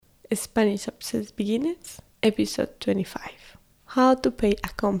Spanish Obsessed Beginners, episode 25. How to pay a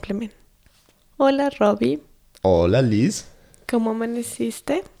compliment. Hola, Robbie. Hola, Liz. ¿Cómo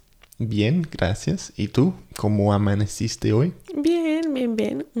amaneciste? Bien, gracias. ¿Y tú? ¿Cómo amaneciste hoy? Bien, bien,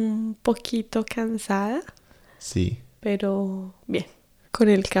 bien. Un poquito cansada, Sí, pero bien. Con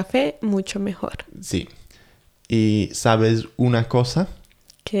el café, mucho mejor. sí. ¿Y sabes una cosa?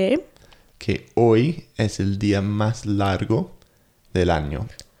 ¿Qué? Que hoy es el día más largo del año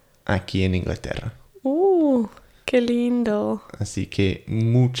aquí en Inglaterra. ¡Qué lindo! Así que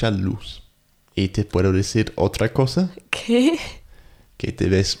mucha luz. Y te puedo decir otra cosa, ¿Qué? que te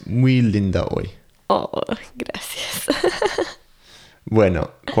ves muy linda hoy. Oh, gracias.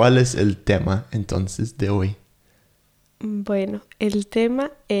 Bueno, ¿cuál es el tema entonces de hoy? Bueno, el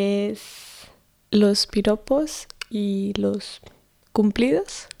tema es los piropos y los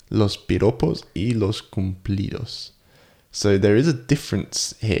cumplidos. Los piropos y los cumplidos. So there is a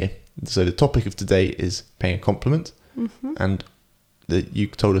difference here. So the topic of today is paying a compliment. And you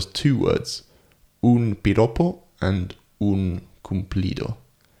told us two words, un piropo and un cumplido.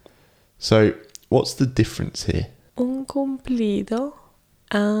 So what's the difference here? Un cumplido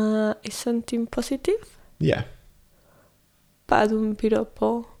is something positive, Yeah. but un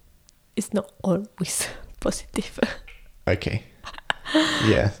piropo is not always positive. Okay.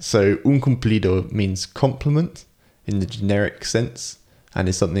 Yeah. So un cumplido means compliment in the generic sense and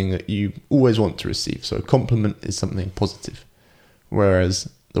is something that you always want to receive. So a compliment is something positive. Whereas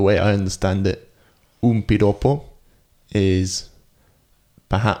the way I understand it, un piropo is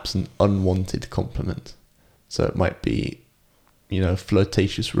perhaps an unwanted compliment. So it might be, a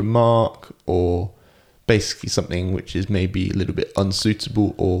flirtatious remark or basically something which is maybe a little bit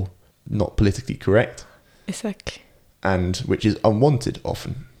unsuitable or not politically correct. Exactly. And which is unwanted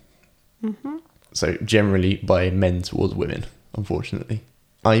often. So generally by men towards women, unfortunately.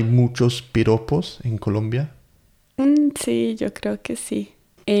 ¿Hay muchos piropos en Colombia? Sí, yo creo que sí.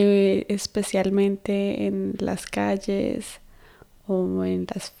 Especialmente en las calles o en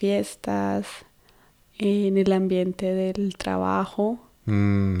las fiestas, en el ambiente del trabajo,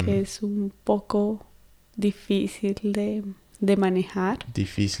 que es un poco difícil de manejar.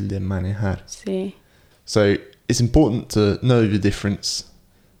 Difícil de manejar. Sí. So it's important to know the difference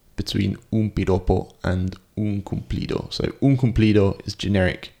between un piropo and un cumplido. So un cumplido is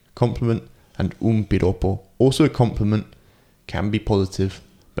generic compliment and un piropo, also a compliment, can be positive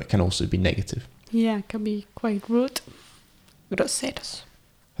but can also be negative. Yeah, can be quite rude. Groseros.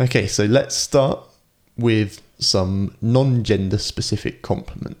 Okay, so let's start with some non-gender specific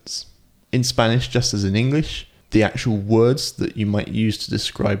compliments. In Spanish, just as in English, the actual words that you might use to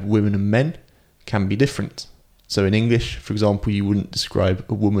describe women and men can be different. So in English, for example, you wouldn't describe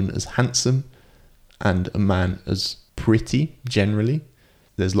a woman as handsome and a man as pretty, generally.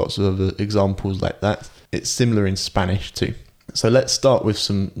 There's lots of other examples like that. It's similar in Spanish too. So let's start with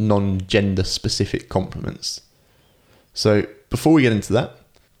some non-gender specific compliments. So before we get into that,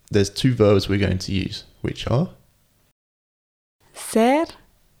 there's two verbs we're going to use, which are? Ser,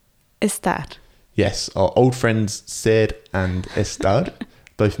 estar. Yes, our old friends ser and estar,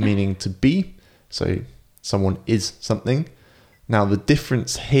 both meaning to be. So someone is something. Now the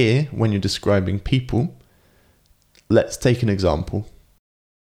difference here when you're describing people, let's take an example.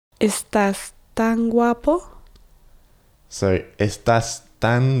 ¿Estás tan guapo? So estás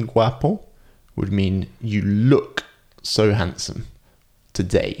tan guapo would mean you look so handsome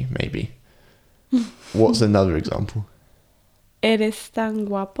today, maybe. What's another example? ¿Eres tan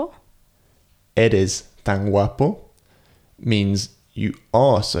guapo? Eres tan guapo means you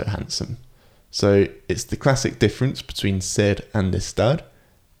are so handsome. So it's the classic difference between ser and estar.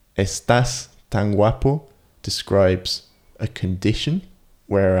 Estás tan guapo describes a condition,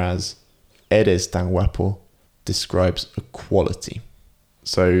 whereas eres tan guapo describes a quality.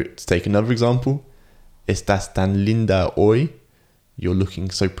 So to take another example, estás tan linda hoy, you're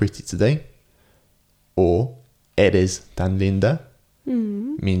looking so pretty today. Or eres tan linda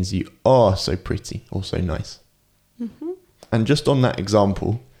means you are so pretty or so nice. And just on that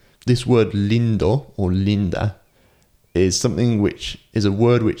example, this word lindo or linda is something which is a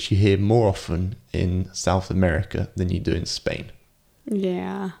word which you hear more often in South America than you do in Spain.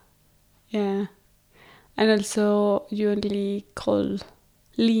 Yeah. And also you only call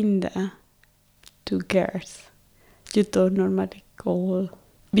linda to girls. You don't normally call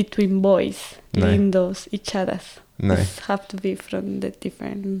between boys No. lindos each other's. No. This have to be from the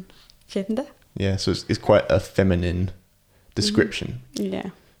different gender. Yeah, so it's quite a feminine description. Yeah.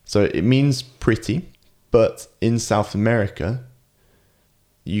 So it means pretty, but in South America,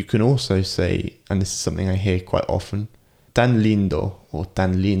 you can also say, and this is something I hear quite often, tan lindo or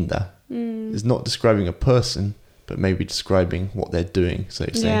tan linda is not describing a person, but maybe describing what they're doing. So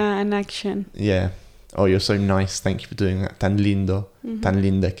you say, an action. yeah, oh, you're so nice, thank you for doing that. Tan lindo, tan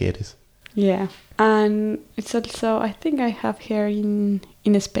linda que eres. Yeah, and it's also, I think I have here in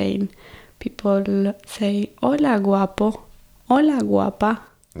Spain, people say, hola guapo, hola guapa.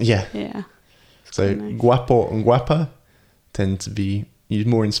 Yeah. Yeah. So nice. guapo and guapa tend to be used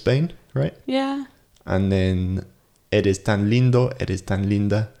more in Spain, right? Yeah. And then eres tan lindo, eres tan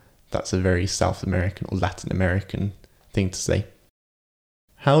linda. That's a very South American or Latin American thing to say.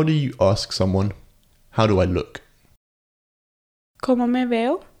 How do you ask someone, how do I look? ¿Cómo me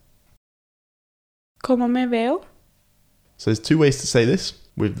veo? ¿Cómo me veo? So there's two ways to say this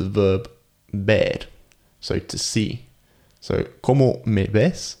with the verb ver, so to see. So ¿cómo me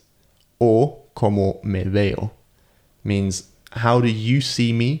ves? Or ¿cómo me veo? Means how do you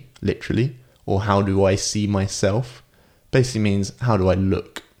see me, literally, or how do I see myself? Basically means how do I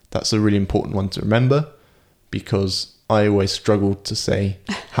look? That's a really important one to remember because I always struggled to say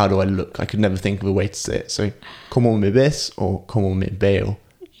how do I look. I could never think of a way to say it. So ¿cómo me ves? Or ¿cómo me veo?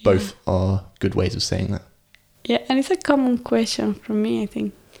 Both are good ways of saying that. Yeah, and it's a common question for me, I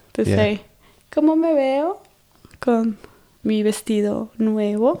think, to say, ¿cómo me veo con mi vestido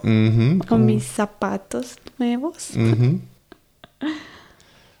nuevo? Con mis zapatos nuevos?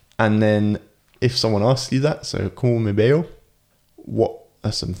 And then if someone asks you that, so ¿cómo me veo? What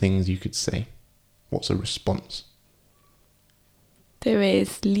are some things you could say? What's a response? Te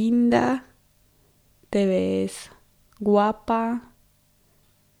ves linda, te ves guapa,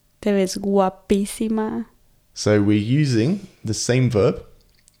 te ves guapísima. So we're using the same verb,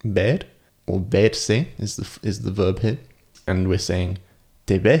 ver, or verse is the verb here, and we're saying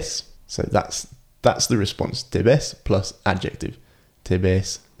te ves. So that's the response. Te ves plus adjective. Te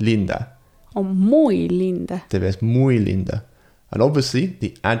ves linda. O muy linda. Te ves muy linda. And obviously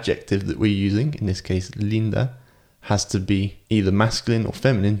the adjective that we're using, in this case linda, has to be either masculine or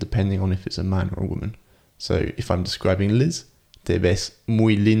feminine depending on if it's a man or a woman. So if I'm describing Liz, te ves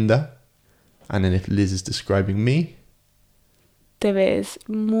muy linda. And then if Liz is describing me, te ves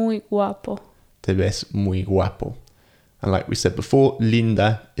muy guapo. Te ves muy guapo. And like we said before,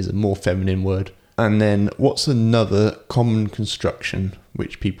 linda is a more feminine word. And then what's another common construction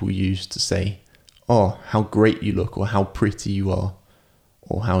which people use to say, oh, how great you look, or how pretty you are,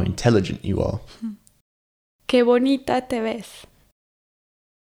 or how intelligent you are? Qué bonita te ves.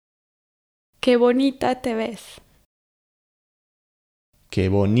 Qué bonita te ves. Qué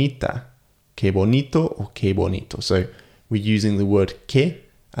bonita. Qué bonito or qué bonito. So we're using the word que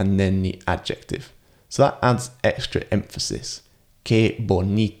and then the adjective. So that adds extra emphasis. Qué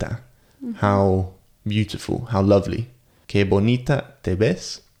bonita. How beautiful, how lovely. Qué bonita te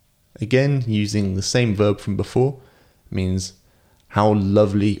ves. Again, using the same verb from before, means how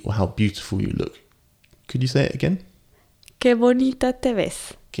lovely or how beautiful you look. Could you say it again? Qué bonita te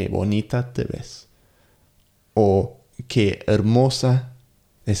ves. Qué bonita te ves. Or qué hermosa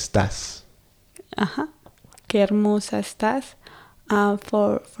estás. Ajá. Qué hermosa estás.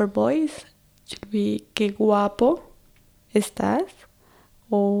 For boys, should be qué guapo estás.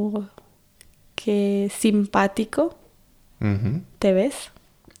 O qué simpático te ves.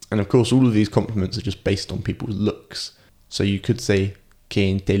 And of course, all of these compliments are just based on people's looks. So you could say, qué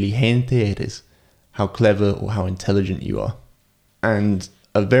inteligente eres, how clever or how intelligent you are. And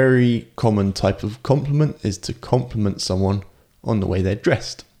a very common type of compliment is to compliment someone on the way they're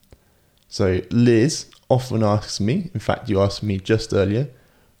dressed. So Liz often asks me, in fact, you asked me just earlier,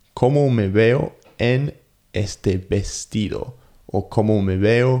 ¿cómo me veo en este vestido? Or ¿cómo me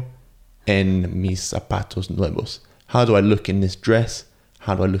veo en mis zapatos nuevos? How do I look in this dress?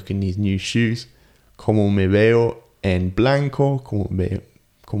 How do I look in these new shoes? ¿Cómo me veo en blanco? ¿Cómo me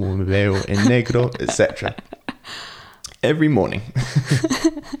veo en negro? Etc. Every morning.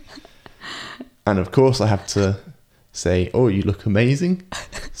 And of course I have to say, oh, you look amazing.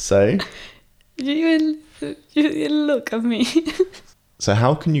 So You didn't look at me. So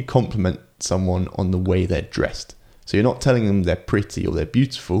how can you compliment someone on the way they're dressed? So you're not telling them they're pretty or they're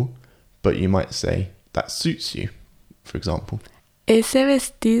beautiful, but you might say, that suits you, for example. Ese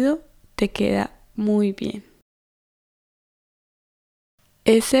vestido te queda muy bien.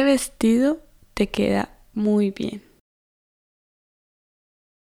 Ese vestido te queda muy bien.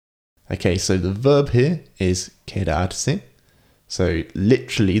 Okay, so the verb here is quedarse. So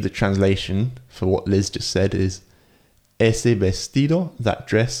literally the translation for what Liz just said is ese vestido, that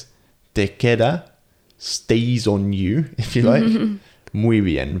dress, te queda, stays on you, if you like. Muy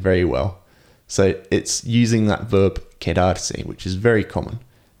bien, very well. So it's using that verb quedarse, which is very common.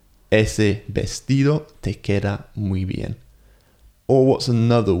 Ese vestido te queda muy bien. Or what's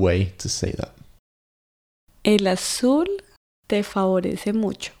another way to say that? El azul te favorece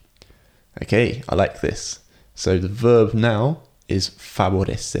mucho. Okay, I like this. So the verb now is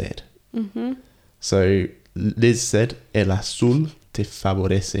favorecer. Mm-hmm. So Liz said, el azul te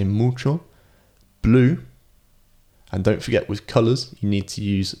favorece mucho. Blue. And don't forget with colours, you need to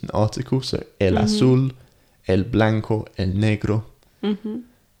use an article. So el azul, el blanco, el negro. Mm-hmm.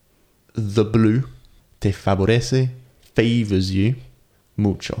 The blue te favorece, favours you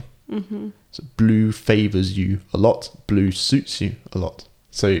mucho. Mm-hmm. So blue favours you a lot. Blue suits you a lot.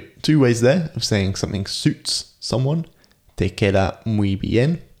 So 2 ways there of saying something suits someone. Te queda muy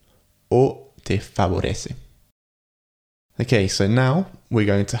bien or te favorece. Okay, so now we're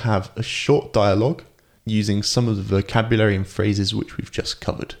going to have a short dialogue using some of the vocabulary and phrases which we've just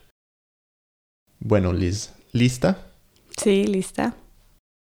covered. Bueno, Liz, ¿lista? Sí, lista.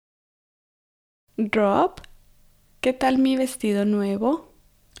 Rob, ¿qué tal mi vestido nuevo?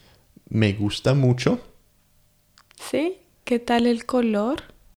 Me gusta mucho. Sí, ¿qué tal el color?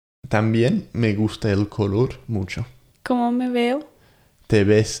 También me gusta el color mucho. ¿Cómo me veo? Te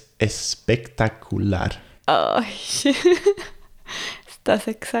ves espectacular. Ay, estás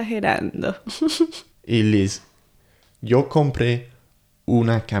exagerando. Y Liz, yo compré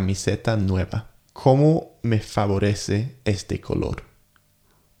una camiseta nueva. ¿Cómo me favorece este color?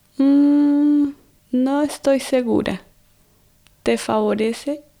 No estoy segura. Te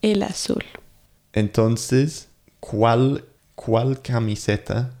favorece el azul. Entonces, ¿cuál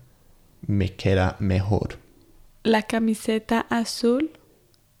camiseta me queda mejor? La camiseta azul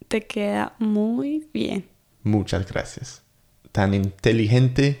te queda muy bien. Muchas gracias. Tan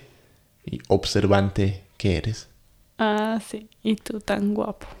inteligente y observante que eres. Ah, sí. Y tú tan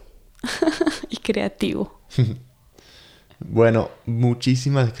guapo. Y creativo. Bueno,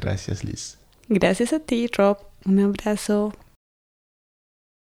 muchísimas gracias, Liz. Gracias a ti, Rob. Un abrazo.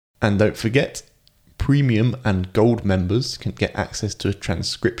 And don't forget, Premium and Gold members can get access to a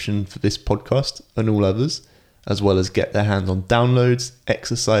transcription for this podcast and all others, as well as get their hands on downloads,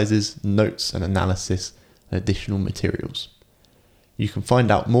 exercises, notes and analysis and additional materials. You can find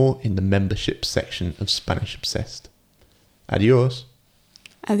out more in the membership section of Spanish Obsessed. Adios.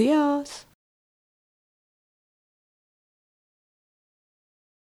 Adiós.